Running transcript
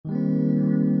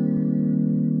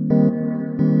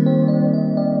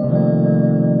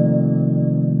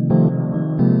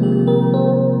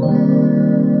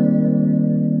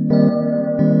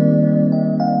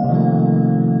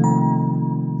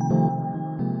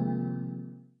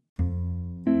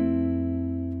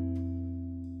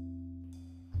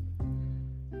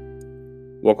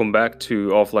Welcome back to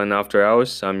Offline After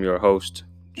Hours. I'm your host,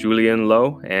 Julian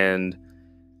Lowe, and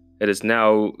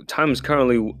time is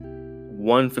currently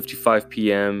 1:55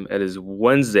 p.m. It is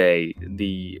Wednesday,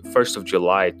 the 1st of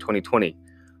July, 2020.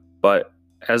 But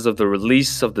as of the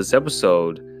release of this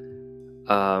episode,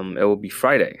 it will be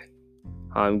Friday.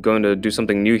 I'm going to do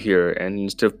something new here, and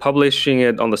instead of publishing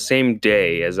it on the same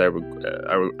day as I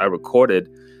recorded,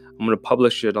 I'm going to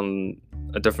publish it on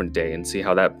a different day and see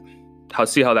how that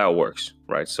works,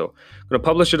 right? So I'm going to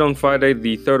publish it on Friday,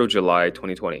 the 3rd of July,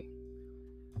 2020.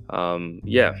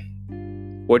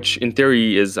 Which in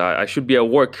theory is I should be at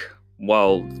work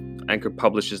while Anchor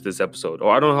publishes this episode.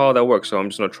 Or I don't know how that works, so I'm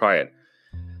just going to try it.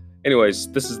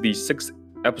 Anyways, this is the 6th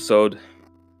episode.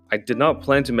 I did not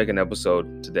plan to make an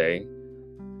episode today.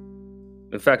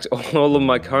 In fact, all of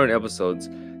my current episodes,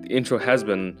 the intro has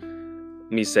been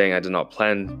me saying I did not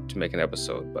plan to make an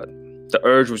episode, but the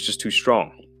urge was just too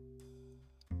strong.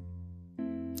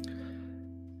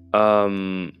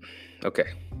 Okay,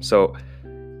 so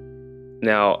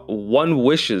now one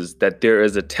wishes that there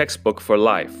is a textbook for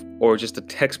life, or just a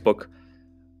textbook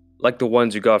like the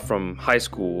ones you got from high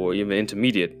school or even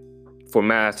intermediate for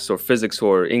maths or physics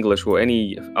or English or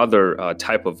any other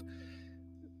type of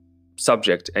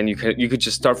subject, and you could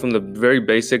just start from the very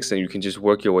basics and you can just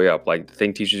work your way up. Like the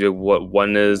thing teaches you what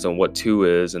 1 is and what 2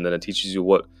 is, and then it teaches you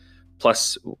what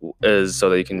plus is, so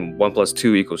that you can 1 +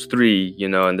 2 = 3,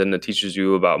 and then it teaches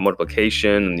you about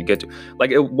multiplication, and you get to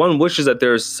one wishes that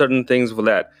there are certain things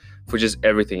for just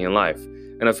everything in life.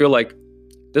 And I feel like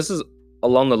this is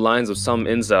along the lines of some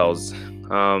incels.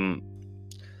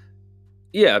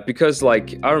 Because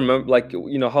I remember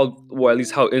how at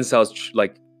least how incels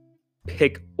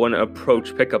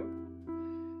pick up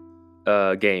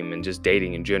game and just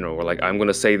dating in general, or I'm going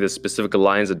to say this specific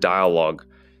lines of dialogue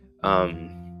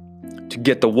to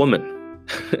get the woman.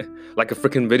 Like a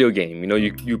freaking video game.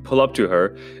 You pull up to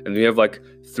her and you have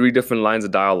 3 different lines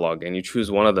of dialogue, and you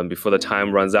choose one of them before the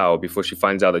time runs out, before she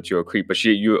finds out that you're a creep, but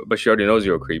she already knows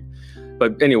you're a creep.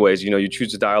 But anyways, you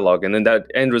choose the dialogue, and then that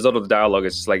end result of the dialogue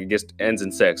is just ends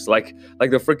in sex, like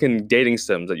the freaking dating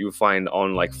sims that you would find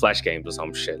on Flash games or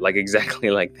some shit,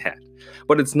 exactly like that.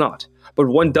 But it's not. But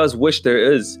one does wish there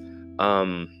is.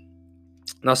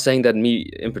 Not saying that me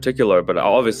in particular, but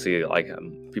obviously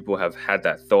people have had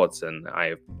that thoughts, and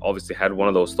I obviously had one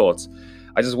of those thoughts.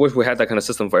 I just wish we had that kind of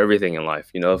system for everything in life,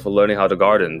 for learning how to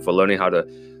garden, for learning how to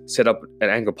set up an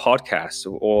Anchor podcast,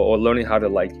 or learning how to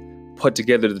put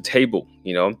together the table,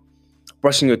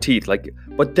 brushing your teeth.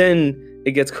 But then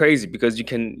it gets crazy, because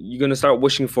you're going to start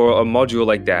wishing for a module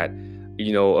like that,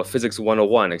 a physics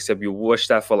 101, except you wish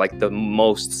that for the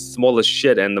most smallest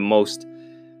shit and the most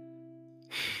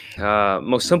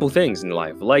simple things in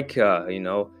life,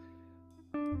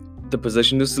 the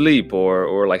position to sleep,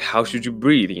 or how should you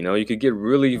breathe. You could get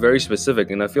really very specific,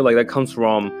 and I feel like that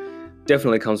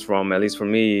definitely comes from, at least for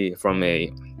me, from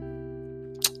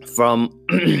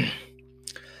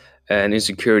an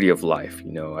insecurity of life.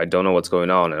 I don't know what's going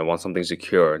on, and I want something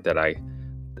secure,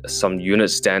 some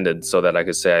unit standard, so that I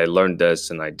could say I learned this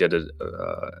and I did it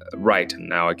right, and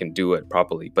now I can do it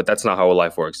properly. But that's not how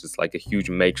life works. It's like a huge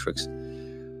matrix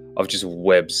of just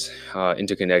webs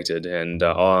interconnected, and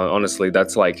honestly,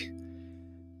 that's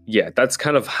that's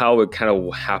kind of how it kind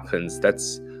of happens.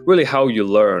 That's really how you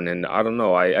learn. And I don't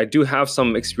know, I do have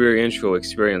some experiential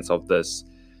experience of this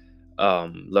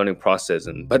learning process,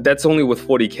 but that's only with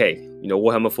 40k,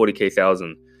 Warhammer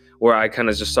 40k,000, where I kind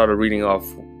of just started reading off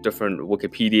different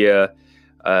Wikipedia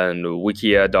and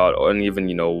Wikia and even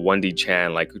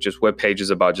 1D-chan, just web pages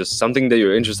about just something that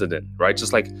you're interested in, right?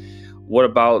 Just what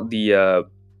about the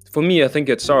for me, I think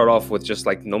it started off with just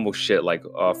normal shit,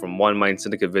 from One Mind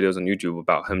Syndicate videos on YouTube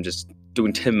about him just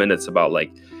doing 10 minutes about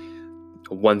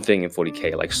one thing in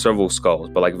 40k, several skulls,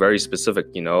 but very specific,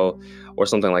 or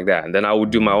something like that. And then I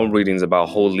would do my own readings about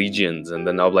whole legions, and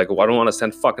then I would well, I don't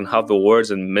understand fucking half the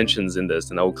words and mentions in this,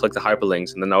 and I would click the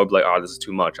hyperlinks, and then I would be this is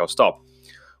too much, I'll stop.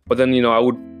 But then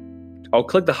I'll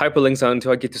click the hyperlinks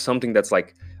until I get to something that's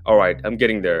all right, I'm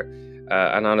getting there,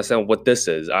 and I understand what this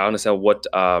is. I understand what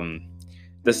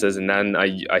this is, and then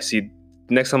I see,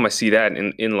 next time I see that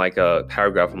in a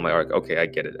paragraph, I'm okay, I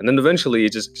get it. And then eventually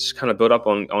it just kind of built up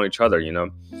on each other,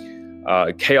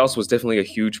 Chaos was definitely a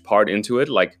huge part into it,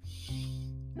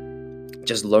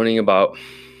 just learning about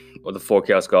the 4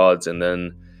 Chaos Gods, and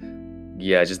then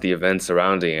just the events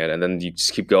surrounding it, and then you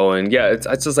just keep going. It's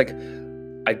just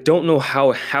I don't know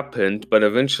how it happened, but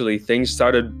eventually things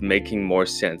started making more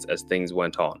sense as things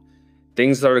went on.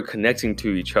 Things started connecting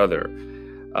to each other.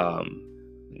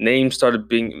 Names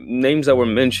that were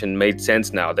mentioned made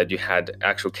sense now that you had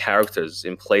actual characters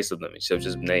in place of them instead of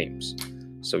just names.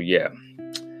 So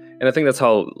And I think that's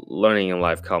how learning in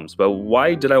life comes. But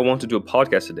why did I want to do a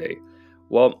podcast today?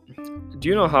 Well, do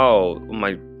you know how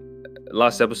my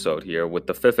last episode here with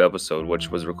the 5th episode,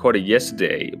 which was recorded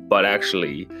yesterday, but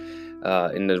actually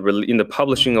in the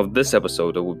publishing of this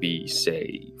episode, it would be,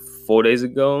 say, 4 days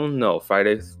ago? No,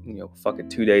 Friday,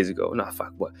 2 days ago. No,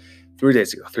 3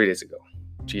 days ago. 3 days ago.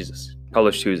 Jesus.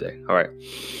 Published Tuesday. All right.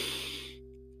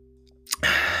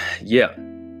 Yeah.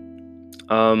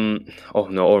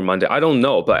 Or Monday. I don't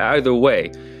know, but either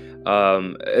way,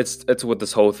 it's with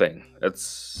this whole thing.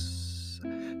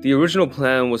 The original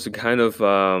plan was to kind of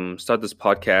start this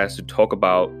podcast to talk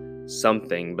about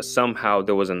something, but somehow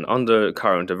there was a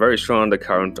very strong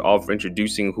undercurrent of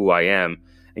introducing who I am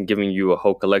and giving you a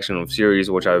whole collection of series,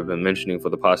 which I've been mentioning for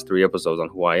the past 3 episodes on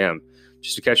who I am,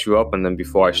 just to catch you up, and then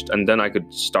then I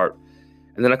could start,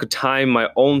 and then I could time my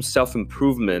own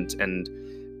self-improvement and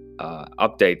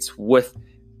updates with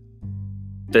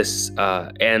this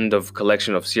end of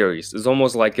collection of series. It's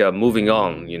almost like moving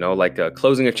on, like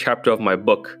closing a chapter of my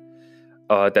book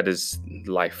that is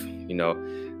life.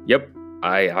 Yep,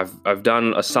 I've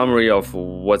done a summary of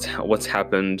what's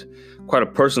happened, quite a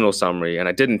personal summary, and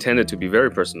I did intend it to be very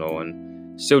personal,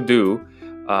 and still do.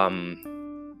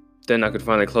 Then I could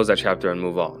finally close that chapter and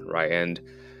move on, right?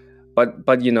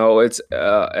 But it's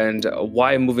and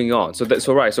why moving on? So close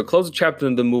the chapter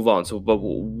and then move on. So, but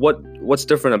what's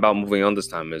different about moving on this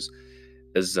time is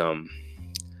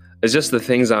just the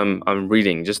things I'm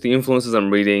reading, just the influences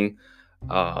I'm reading,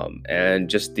 and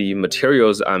just the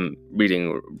materials I'm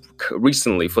reading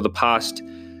recently for the past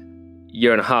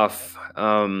year and a half.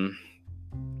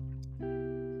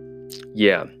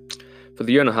 For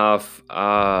the year and a half,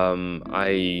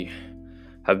 I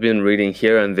have been reading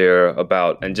here and there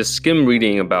about, and just skim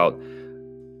reading about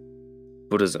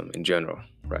Buddhism in general,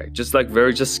 right? Just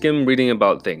skim reading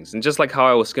about things. And just like how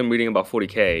I was skim reading about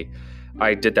 40K,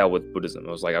 I did that with Buddhism.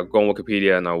 I was like, I'll go on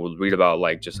Wikipedia and I would read about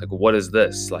what is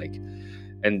this?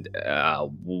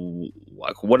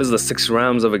 What is the 6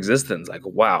 realms of existence?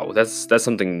 Wow, that's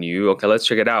something new. Okay, let's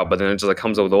check it out. But then it just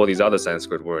comes up with all these other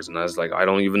Sanskrit words, and I was like, I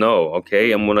don't even know.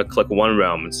 Okay, I'm gonna click one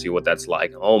realm and see what that's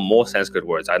like. Oh, more Sanskrit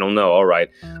words. I don't know. All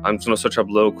right, I'm just gonna search up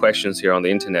little questions here on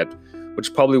the internet,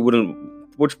 which probably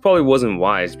wasn't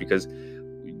wise because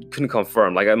you couldn't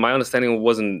confirm. My understanding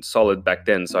wasn't solid back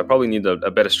then, so I probably need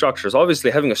a better structure. So obviously,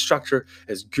 having a structure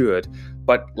is good,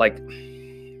 but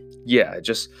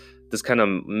just this kind of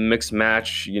mix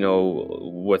match,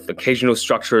 with occasional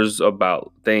structures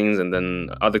about things, and then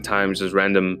other times just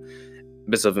random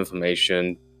bits of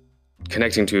information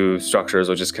connecting to structures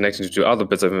or just connecting to other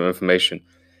bits of information.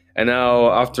 And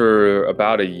now, after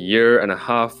about a year and a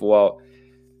half,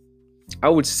 I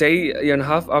would say a year and a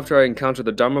half after I encountered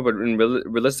the Dharma, but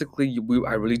realistically,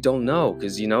 I really don't know,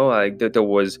 because there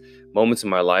was moments in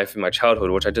my life, in my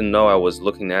childhood, which I didn't know I was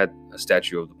looking at a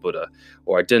statue of the Buddha,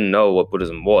 or I didn't know what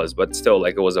Buddhism was, but still,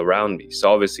 it was around me. So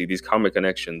obviously, these karmic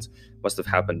connections must have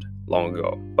happened long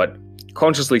ago. But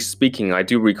consciously speaking, I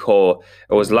do recall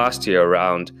it was last year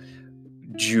around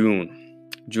June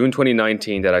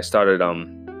 2019 that I started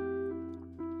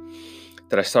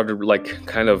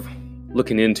kind of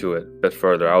looking into it a bit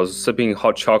further. I was sipping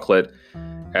hot chocolate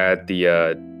at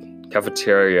the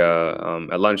cafeteria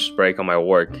at lunch break on my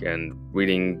work and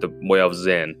reading The Way of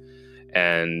Zen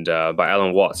and by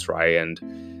Alan Watts, right? And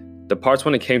the parts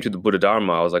when it came to the Buddha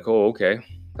Dharma, I was like, oh, okay,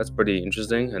 that's pretty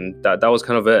interesting. And that was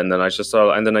kind of it. And then I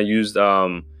used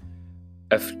FGISTR,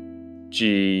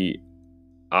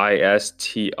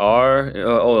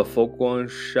 the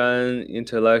Fo-Guang-Shan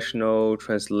International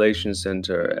Translation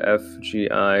Center,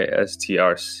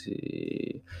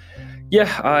 FGISTRC.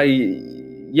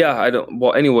 I don't.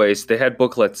 Well, anyways, they had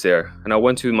booklets there, and I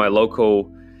went to my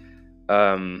local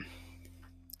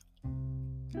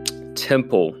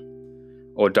temple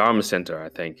or Dharma center, I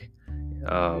think,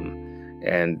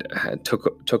 and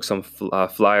took some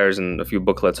flyers and a few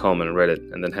booklets home and read it,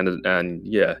 and then and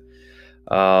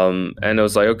it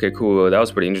was like, okay, cool, that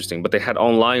was pretty interesting. But they had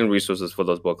online resources for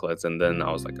those booklets, and then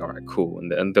I was like, all right, cool.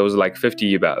 And there was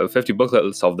 50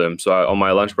 booklets of them. So on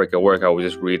my lunch break at work, I would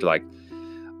just read a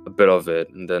bit of it,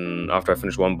 and then after I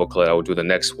finished one booklet, I would do the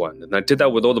next one. And I did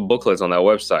that with all the booklets on that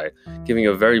website, giving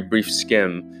a very brief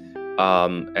skim.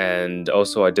 And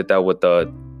also I did that with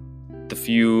the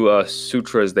few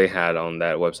sutras they had on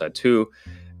that website too.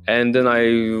 And then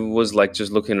I was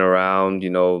just looking around,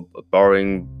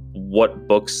 borrowing what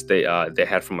books they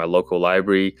had from my local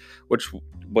library, which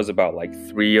was about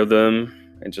 3 of them,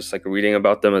 and just reading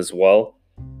about them as well.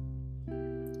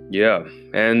 Yeah,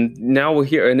 and now we're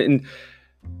here, and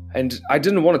I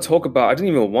didn't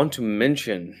even want to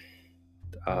mention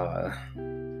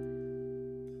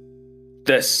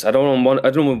this. I don't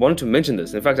want to mention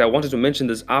this. In fact, I wanted to mention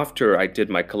this after I did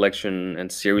my collection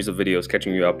and series of videos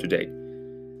catching you up to date.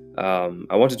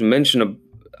 I wanted to mention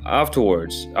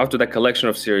afterwards, after that collection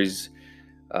of series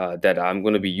that I'm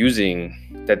going to be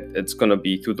using, that it's going to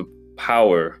be through the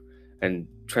power and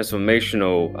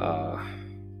transformational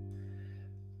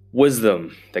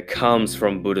wisdom that comes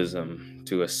from Buddhism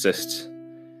to assist.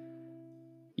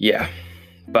 Yeah,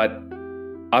 but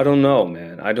I don't know,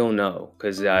 man. I don't know,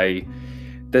 because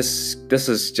this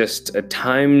is just at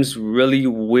times really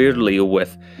weirdly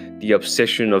with the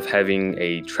obsession of having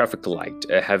a traffic light,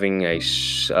 having a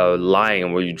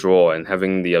line where you draw, and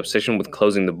having the obsession with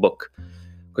closing the book.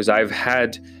 Because I've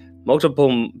had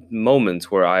multiple moments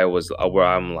where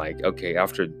I'm like, okay,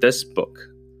 after this book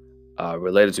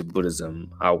related to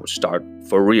Buddhism, I will start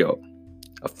for real,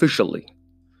 officially.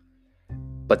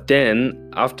 But then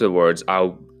afterwards,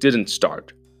 I didn't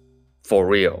start for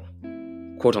real,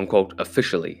 quote unquote,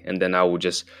 officially. And then I would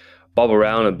just bob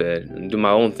around a bit and do my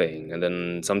own thing. And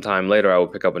then sometime later, I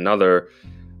would pick up another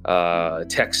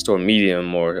text or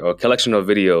medium or a collection of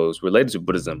videos related to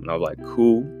Buddhism. And I was like,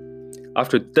 cool.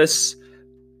 After this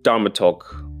Dharma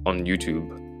talk on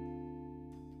YouTube,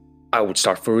 I would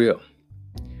start for real.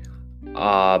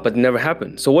 But it never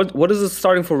happened. So what is this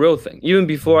starting for real thing? Even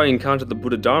before I encountered the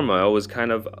Buddha Dharma, I was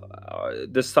kind of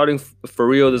this starting for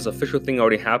real, this official thing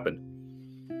already happened.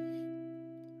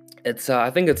 It's I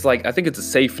think it's a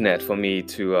safe net for me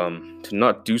to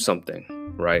not do something,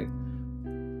 right?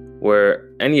 Where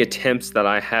any attempts that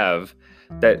I have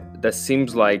that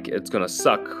seems like it's gonna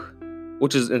suck,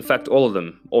 which is in fact all of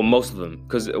them or most of them,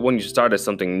 because when you start at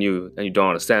something new and you don't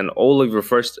understand, all of your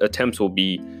first attempts will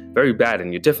be very bad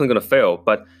and you're definitely gonna fail.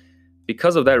 But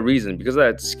because of that reason, because of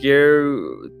that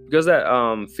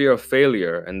fear of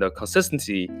failure and the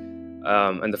consistency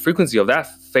and the frequency of that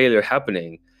failure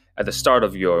happening at the start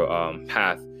of your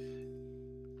path,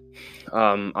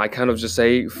 I kind of just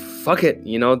say, fuck it,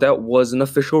 that was an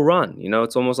official run.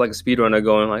 It's almost like a speedrunner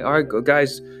going like, all right,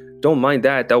 guys, don't mind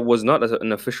that. That was not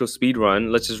an official speed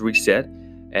run. Let's just reset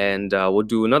and we'll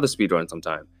do another speed run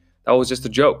sometime. That was just a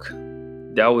joke.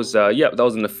 That was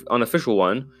an unofficial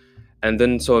one. And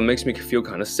then so it makes me feel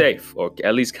kind of safe, or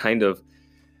at least kind of,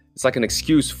 it's like an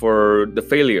excuse for the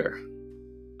failure.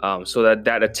 So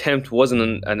that attempt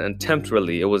wasn't an attempt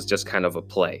really. It was just kind of a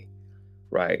play,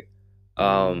 right?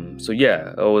 And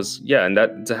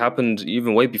that happened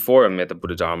even way before I met the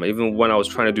Buddha Dharma, even when I was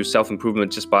trying to do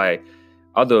self-improvement just by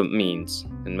other means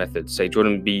and methods, say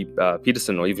Jordan B.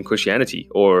 Peterson, or even Christianity,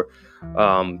 or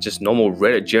just normal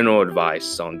Reddit general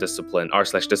advice on discipline,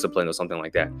 r/discipline, or something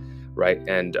like that, right?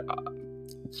 And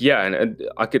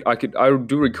I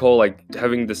do recall like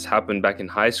having this happen back in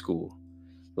high school,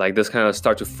 like this kind of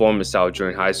start to form itself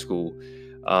during high school.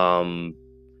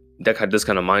 That had this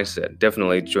kind of mindset,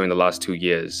 definitely during the last 2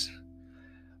 years.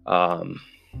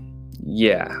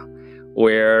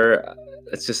 Where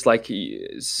it's just like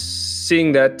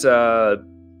seeing that,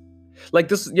 like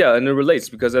this, and it relates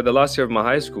because at the last year of my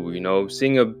high school,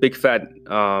 seeing a big fat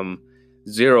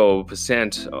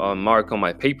 0% mark on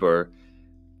my paper,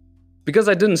 because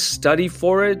I didn't study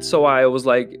for it, so I was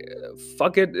like,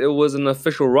 fuck it, it was an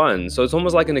official run. So it's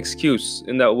almost like an excuse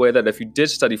in that way that if you did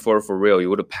study for it for real, you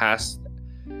would have passed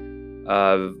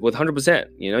with 100%.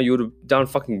 You would have done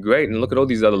fucking great. And look at all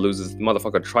these other losers,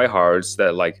 motherfucker tryhards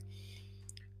that like,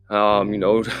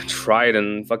 tried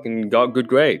and fucking got good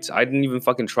grades. I didn't even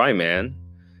fucking try, man.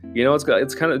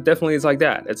 It's kind of definitely it's like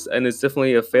that. It's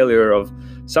definitely a failure of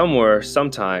somewhere,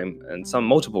 sometime, and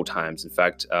multiple times. In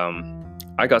fact,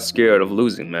 I got scared of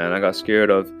losing, man. I got scared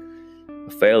of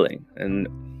failing, and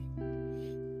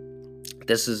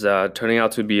this is turning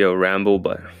out to be a ramble,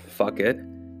 but fuck it.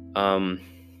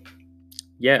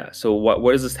 So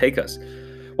where does this take us?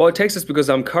 Well, it takes us because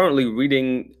I'm currently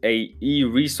reading a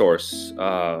e-resource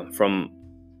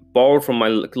borrowed from my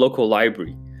local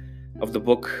library of the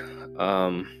book.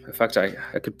 In fact, I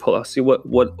could pull. I'll see what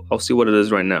it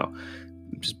is right now.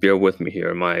 Just bear with me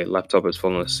here. My laptop is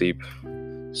falling asleep,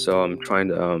 so I'm trying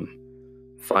to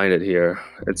find it here.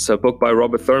 It's a book by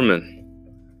Robert Thurman,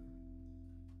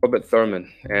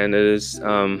 and it is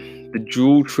The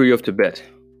Jewel Tree of Tibet,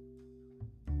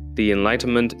 The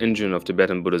Enlightenment Engine of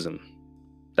Tibetan Buddhism.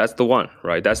 That's the one,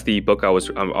 right? That's the book I was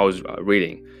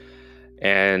reading,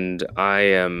 and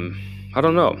I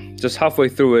don't know, just halfway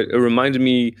through it, it reminded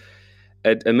me.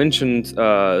 It mentioned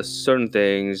certain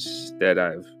things that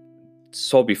I've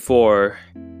saw before,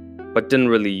 but didn't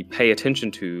really pay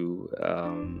attention to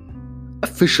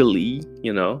officially,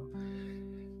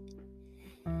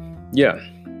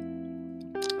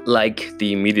 like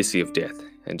the immediacy of death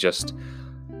and just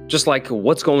just like,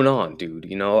 what's going on, dude?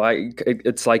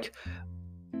 It's like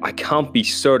I can't be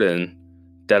certain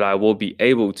that I will be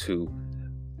able to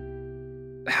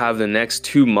have the next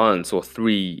 2 months or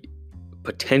 3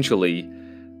 potentially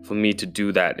for me to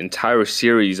do that entire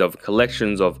series of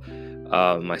collections of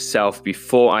myself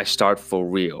before I start for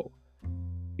real,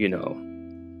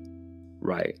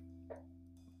 right?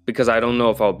 Because I don't know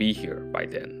if I'll be here by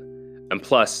then. And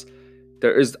plus,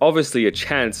 there is obviously a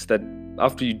chance that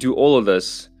after you do all of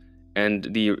this and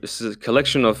the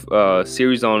collection of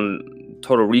series on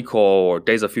Total Recall or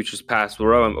Days of Futures Past,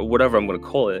 whatever I'm going to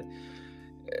call it,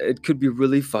 it could be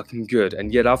really fucking good.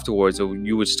 And yet afterwards,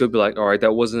 you would still be like, all right,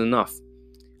 that wasn't enough.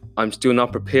 I'm still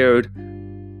not prepared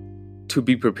to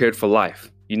be prepared for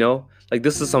life, Like,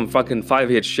 this is some fucking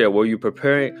 5-hit shit where you're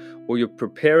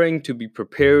preparing to be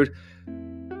prepared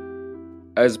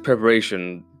as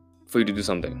preparation for you to do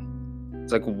something.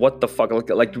 It's like, what the fuck?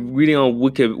 Like reading on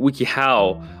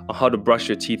WikiHow on how to brush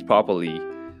your teeth properly.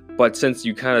 But since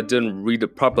you kind of didn't read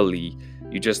it properly,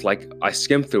 you just I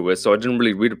skimmed through it, so I didn't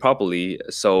really read it properly.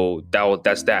 So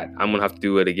that's that. I'm gonna have to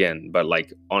do it again, but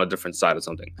on a different side or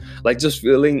something. Just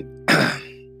feeling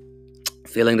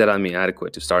that I'm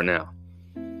inadequate to start now.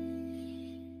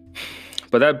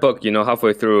 But that book,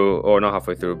 halfway through, or not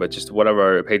halfway through, but just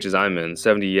whatever pages I'm in,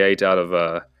 78 out of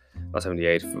not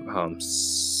 78,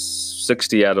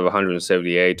 60 out of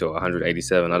 178 or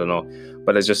 187, I don't know.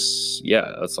 But it's just,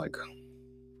 it's like,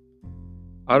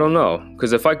 I don't know.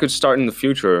 Because if I could start in the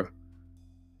future,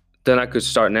 then I could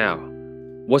start now.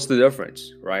 What's the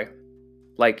difference, right?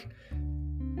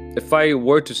 If I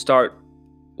were to start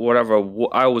whatever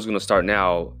I was going to start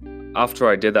now, after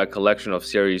I did that collection of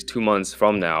series 2 months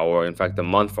from now, or in fact a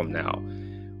month from now,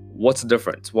 what's the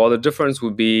difference? Well, the difference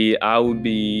would be I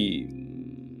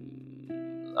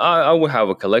would have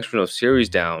a collection of series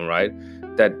down, right?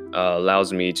 That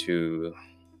allows me to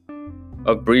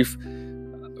a brief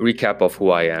recap of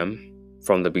who I am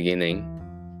from the beginning,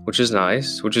 which is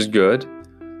nice, which is good.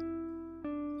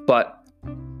 But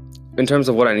in terms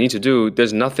of what I need to do,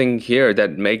 there's nothing here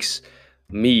that makes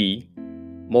me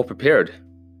more prepared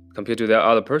compared to the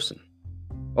other person.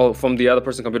 Or from the other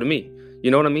person compared to me.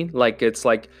 You know what I mean? It's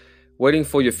like waiting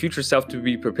for your future self to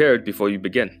be prepared before you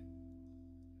begin.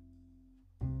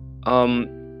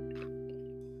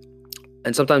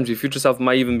 And sometimes your future self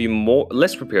might even be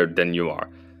less prepared than you are.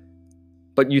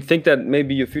 But you think that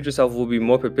maybe your future self will be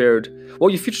more prepared. Well,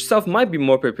 your future self might be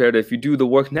more prepared if you do the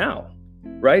work now,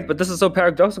 right? But this is so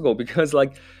paradoxical because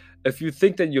if you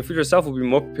think that your future self will be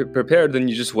more prepared, then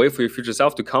you just wait for your future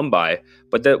self to come by.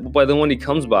 But then when he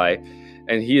comes by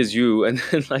and he is you, and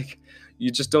then you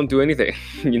just don't do anything,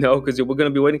 because we're going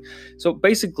to be waiting. So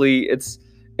basically it's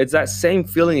that same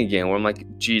feeling again where I'm like,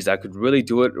 geez, I could really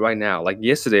do it right now.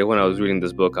 Yesterday when I was reading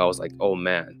this book, I was like, oh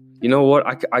man, you know what?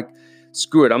 I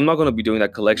screw it. I'm not going to be doing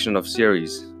that collection of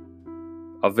series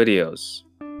of videos.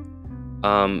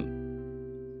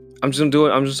 I'm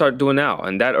just start doing now.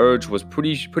 And that urge was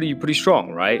pretty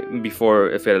strong, right? Before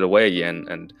it faded away again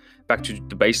and back to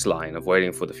the baseline of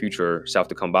waiting for the future self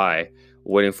to come by,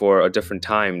 waiting for a different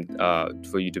time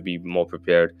for you to be more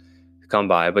prepared to come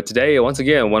by. But today, once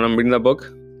again, when I'm reading that book,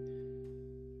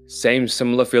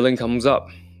 similar feeling comes up.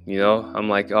 I'm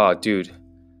like, oh, dude,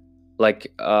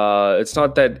 it's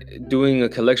not that doing a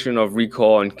collection of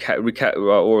recall and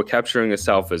or capturing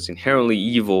yourself is inherently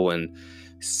evil and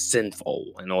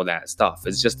sinful and all that stuff.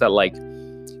 It's just that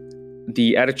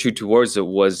the attitude towards it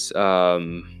was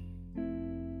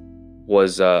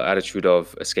attitude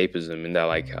of escapism, and that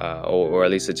or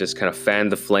at least it just kind of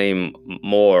fanned the flame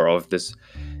more of this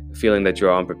feeling that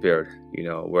you're unprepared,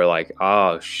 where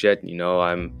oh shit,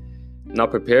 I'm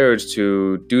not prepared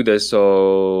to do this,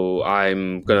 so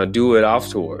I'm gonna do it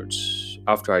afterwards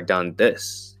after I've done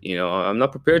this. I'm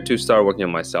not prepared to start working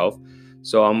on myself,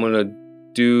 so I'm gonna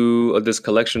do this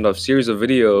collection of series of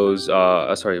episodes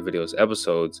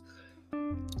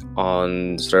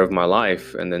on the story of my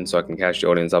life, and then so I can catch the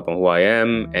audience up on who I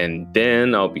am, and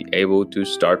then I'll be able to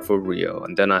start for real,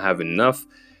 and then I have enough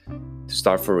to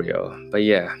start for real. But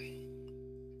yeah,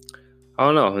 I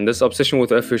don't know, and this obsession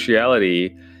with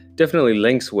officiality definitely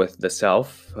links with the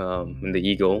self and the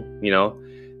ego.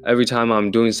 Every time I'm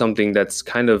doing something that's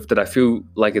that I feel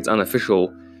like it's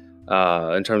unofficial,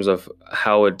 in terms of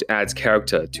how it adds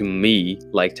character to me,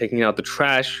 like taking out the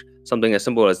trash, something as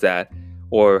simple as that,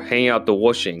 or hanging out the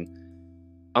washing,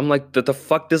 I'm like, the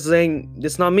fuck, this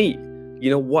not me. You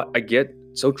know what? I get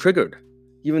so triggered,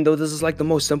 even though this is the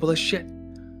most simplest shit.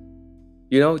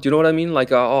 Do you know what I mean?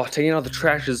 Taking out the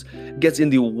trash gets in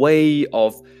the way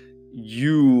of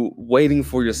you waiting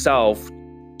for yourself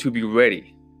to be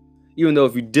ready. even though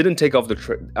if you didn't take off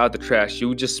out the trash, you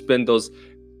would just spend those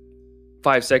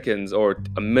 5 seconds or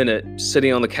a minute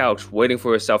sitting on the couch waiting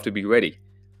for yourself to be ready.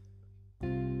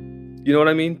 You know what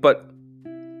I mean? But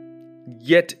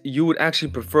yet you would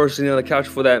actually prefer sitting on the couch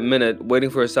for that minute waiting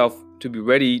for yourself to be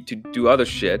ready to do other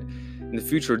shit in the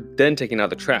future, then taking out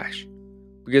the trash.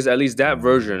 Because at least that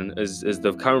version is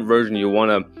the current version you want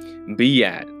to be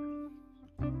at.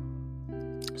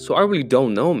 So I really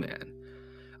don't know, man.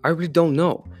 I really don't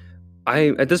know.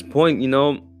 At this point,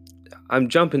 I'm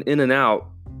jumping in and out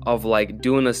of like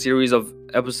doing a series of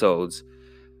episodes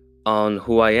on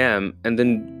who I am and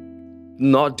then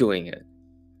not doing it,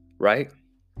 right?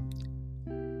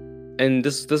 And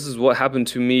this is what happened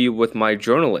to me with my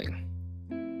journaling,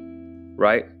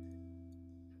 right?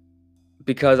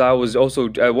 Because I was also,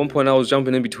 at one point I was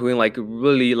jumping in between, like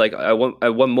really, like at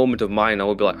one moment of mine, I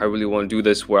would be like, I really want to do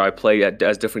this where I play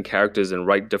as different characters and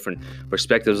write different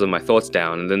perspectives of my thoughts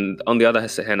down. And then on the other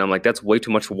hand, I'm like, that's way too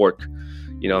much work,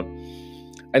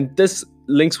 And this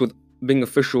links with being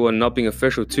official and not being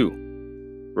official too,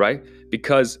 right?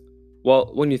 Because, well,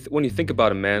 when you think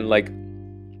about it, man, like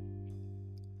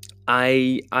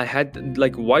I had,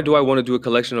 like, why do I want to do a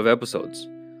collection of episodes?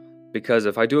 Because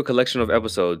if I do a collection of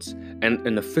episodes and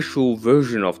an official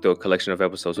version of the collection of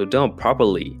episodes are done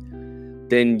properly,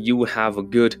 then you will have a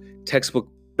good textbook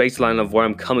baseline of where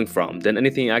I'm coming from. Then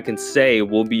anything I can say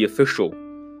will be official.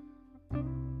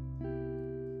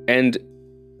 And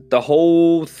the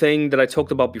whole thing that I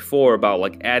talked about before about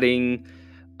like adding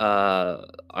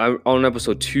on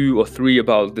episode 2 or 3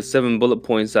 about the 7 bullet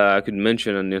points that I could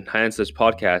mention and enhance this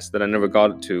podcast that I never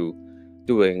got to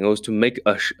doing. It was to make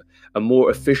a more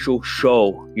official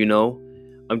show,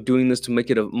 I'm doing this to make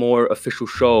it a more official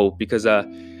show because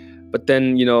but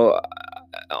then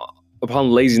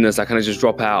upon laziness I kind of just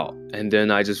drop out, and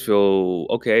then I just feel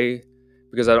okay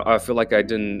because I feel like I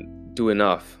didn't do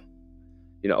enough,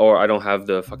 or I don't have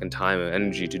the fucking time and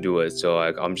energy to do it. So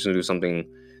I'm just gonna do something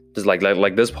just like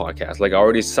this podcast. Like I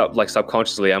already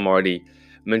subconsciously I'm already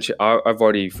I've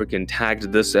already freaking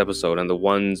tagged this episode and the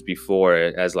ones before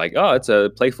it as like, oh, it's a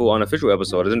playful, unofficial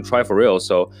episode. I didn't try for real.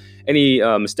 So any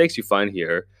mistakes you find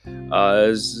here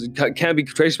can't be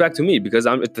traced back to me because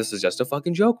this is just a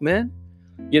fucking joke, man.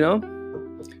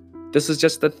 This is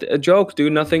just a joke,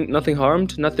 dude. Nothing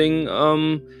harmed, nothing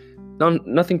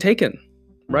taken,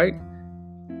 right?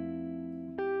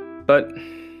 But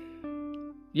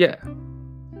yeah.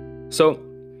 So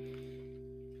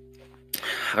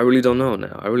I really don't know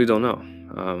now. I really don't know.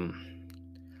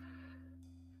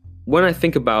 When I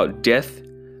think about death,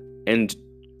 and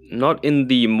not in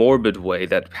the morbid way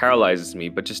that paralyzes me,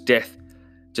 but just death,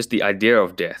 just the idea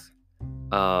of death,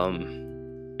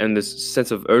 and this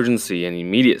sense of urgency and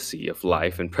immediacy of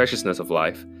life and preciousness of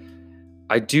life,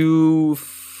 I do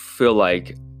feel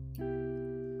like,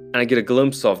 and I get a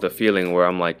glimpse of the feeling where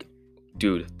I'm like,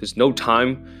 dude, there's no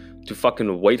time to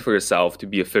fucking wait for yourself to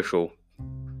be official.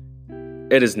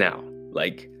 It is now.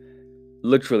 Like,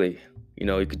 literally,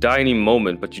 you could die any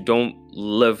moment, but you don't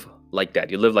live like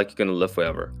that. You live like you're gonna live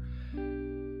forever.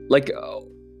 Like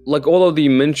all of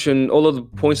the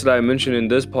points that I mentioned in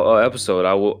this episode,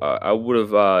 I would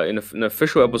have in an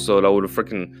official episode, I would have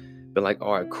freaking been like,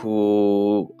 all right,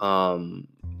 cool.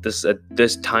 This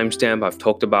timestamp I've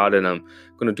talked about it. I'm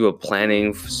gonna do a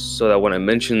planning so that when I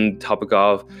mention the topic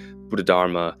of Buddha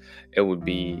Dharma, it would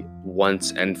be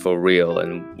once and for real,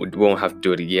 and we won't have to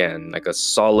do it again. Like a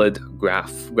solid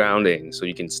grounding, so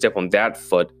you can step on that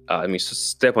foot.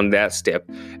 Step on that step,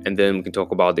 and then we can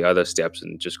talk about the other steps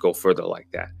and just go further like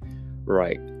that,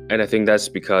 right? And I think that's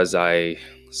because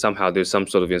somehow there's some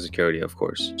sort of insecurity, of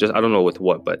course. Just I don't know with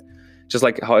what, but just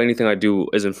like how anything I do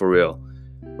isn't for real,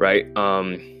 right?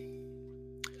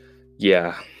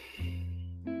 Yeah.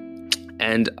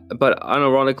 But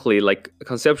unironically, like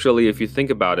conceptually, if you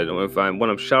think about it, or when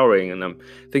I'm showering and I'm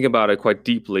thinking about it quite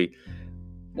deeply,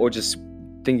 or just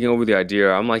thinking over the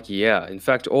idea, I'm like, yeah, in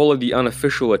fact, all of the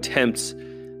unofficial attempts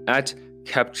at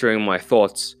capturing my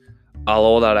thoughts are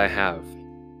all that I have.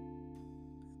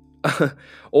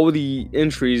 All the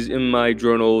entries in my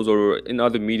journals or in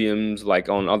other mediums, like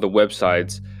on other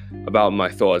websites about my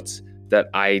thoughts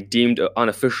that I deemed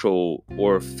unofficial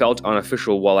or felt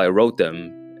unofficial while I wrote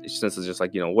them, since it's just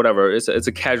like, whatever, it's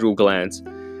a casual glance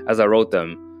as I wrote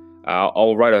them.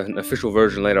 I'll write an official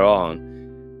version later on.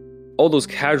 All those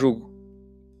casual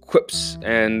quips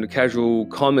and casual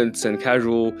comments and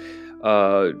casual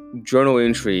journal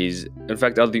entries, in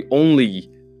fact, are the only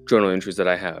journal entries that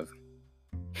I have.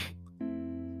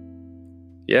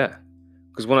 Yeah,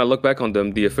 because when I look back on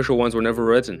them, the official ones were never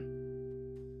written.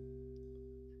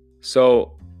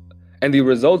 So, and the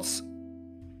results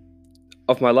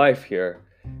of my life here,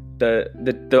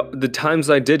 the times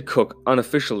I did cook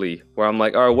unofficially, where I'm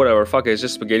like, all right, whatever, fuck it, it's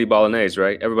just spaghetti bolognese,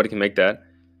 right? Everybody can make that.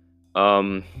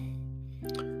 I'll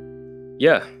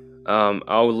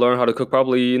learn how to cook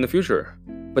probably in the future.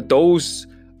 But those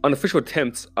unofficial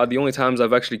attempts are the only times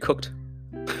I've actually cooked.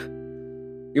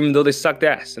 Even though they sucked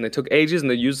ass and they took ages and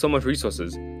they used so much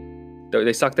resources,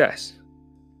 they sucked ass.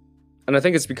 And I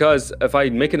think it's because if I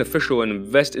make it official and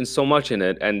invest in so much in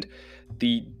it, and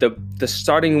the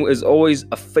starting is always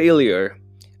a failure,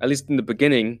 at least in the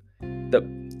beginning,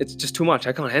 it's just too much.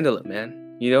 I can't handle it,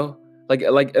 man. You know, like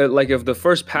if the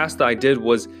first pasta I did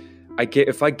was,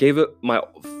 if I gave it my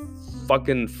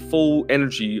fucking full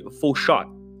energy, full shot,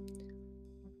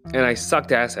 and I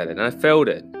sucked ass at it and I failed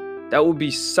it, that would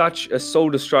be such a soul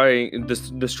destroying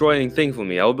thing for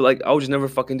me. I would be like, I'll just never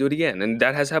fucking do it again. And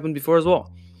that has happened before as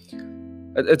well.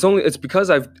 It's because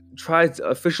I've tried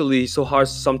officially so hard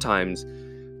sometimes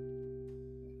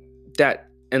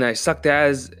and I sucked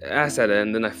ass at it,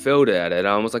 and then I failed at it.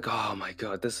 I was like, oh my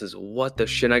god, this is what the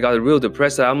shit. And I got real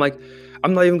depressed. I'm like,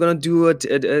 I'm not even gonna do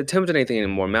attempt at anything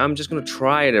anymore, man. I'm just gonna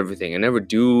try at everything and never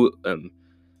do. I'm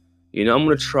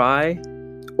gonna try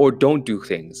or don't do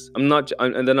things. And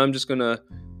then I'm just gonna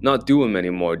not do them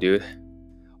anymore, dude.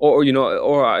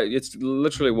 It's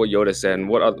literally what Yoda said, and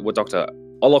what Dr.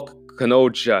 Alok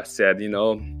Kanoja said.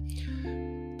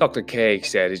 Dr. K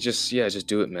said, just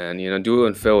do it, man. Do it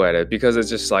and fail at it, because it's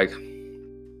just like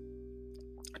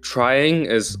trying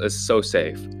is so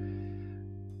safe.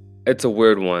 It's a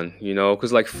weird one,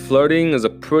 because like flirting is a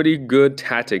pretty good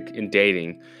tactic in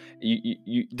dating.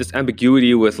 You this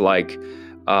ambiguity with like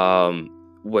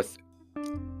with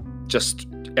just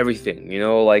everything,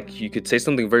 like you could say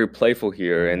something very playful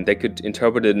here and they could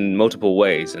interpret it in multiple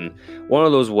ways, and one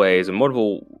of those ways, and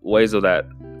multiple ways of that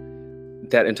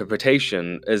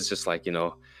interpretation is just like, it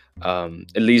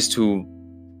leads to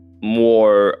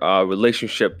more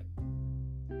relationships,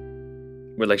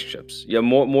 more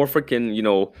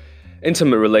freaking,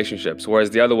 intimate relationships, whereas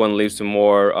the other one leads to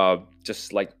more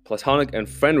just like platonic and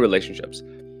friend relationships.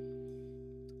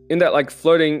 In that, like,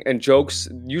 flirting and jokes,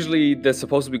 usually there's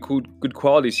supposed to be good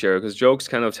qualities here, because jokes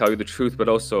kind of tell you the truth, but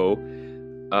also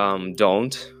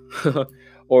don't.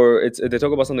 Or they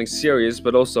talk about something serious,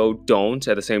 but also don't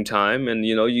at the same time, and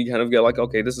you kind of get like,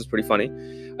 okay, this is pretty funny.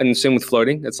 And same with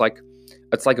flirting. It's like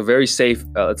a very safe.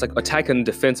 It's like attack and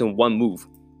defense in one move.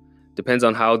 Depends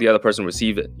on how the other person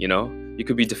receive it. You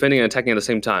could be defending and attacking at the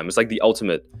same time. It's like the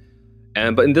ultimate.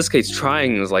 But in this case,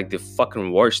 trying is like the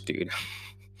fucking worst, dude.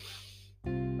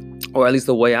 Or at least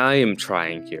the way I am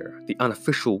trying here, the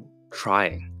unofficial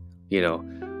trying.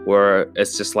 Where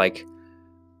it's just like,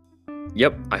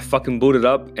 yep, I fucking booted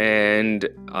up and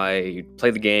I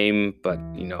play the game, but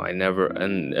I never.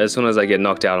 And as soon as I get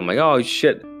knocked out, I'm like, oh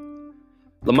shit,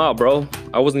 Lamau, bro,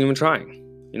 I wasn't even trying.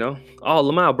 Oh,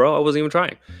 Lamau, bro, I wasn't even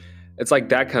trying. It's like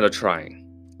that kind of trying.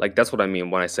 Like, that's what I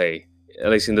mean when I say, at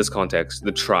least in this context,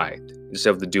 the try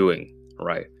instead of the doing,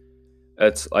 right?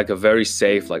 It's like a very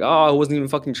safe, like, oh, I wasn't even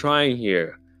fucking trying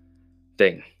here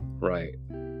thing, right?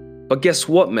 But guess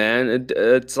what, man?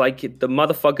 It's like the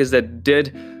motherfuckers that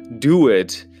did do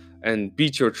it and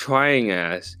beat your trying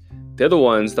ass, they're the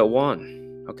ones that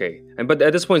won. Okay, but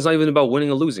at this point, it's not even about winning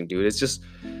or losing, dude. It's just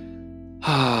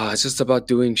about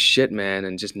doing shit, man,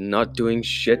 and just not doing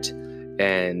shit.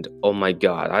 And oh my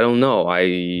god, I don't know.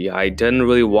 I didn't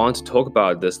really want to talk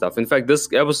about this stuff. In fact, this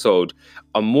episode,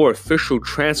 a more official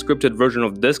transcripted version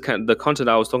of the content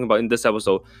I was talking about in this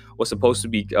episode was supposed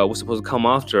to come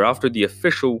after the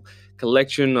official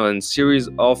collection and series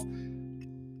of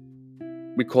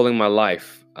recalling my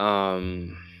life.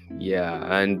 And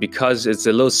because it's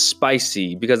a little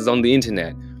spicy, because it's on the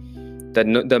internet,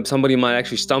 that somebody might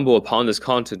actually stumble upon this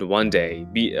content one day,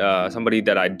 be somebody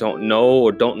that I don't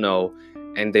know,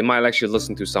 and they might actually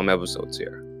listen to some episodes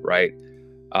here, right?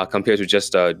 Compared to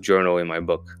just a journal in my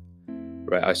book,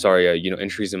 right?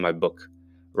 Entries in my book,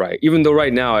 right? Even though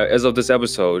right now, as of this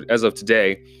episode, as of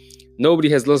today, nobody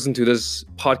has listened to this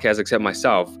podcast except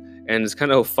myself, and it's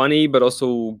kind of funny, but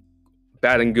also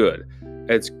bad and good.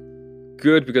 It's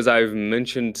good because I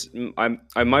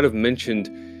might have mentioned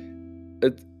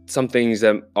some things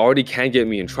that already can get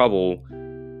me in trouble,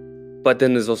 but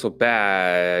then there's also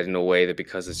bad in a way that,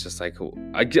 because it's just like,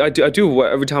 I do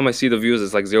every time I see the views,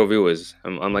 it's like 0 viewers.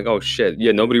 I'm like, oh shit,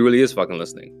 yeah, nobody really is fucking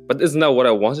listening. But isn't that what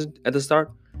I wanted at the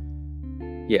start?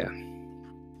 Yeah.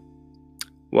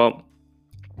 Well,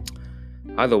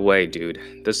 either way, dude,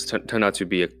 this turned out to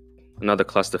be another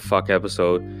clusterfuck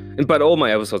episode. But all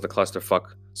my episodes are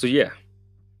clusterfuck. So yeah,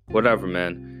 whatever,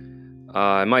 man.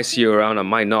 I might see you around, I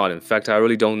might not. In fact, I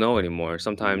really don't know anymore.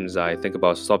 Sometimes I think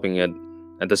about stopping it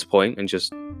at this point and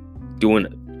just doing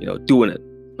it, doing it,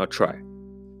 not try.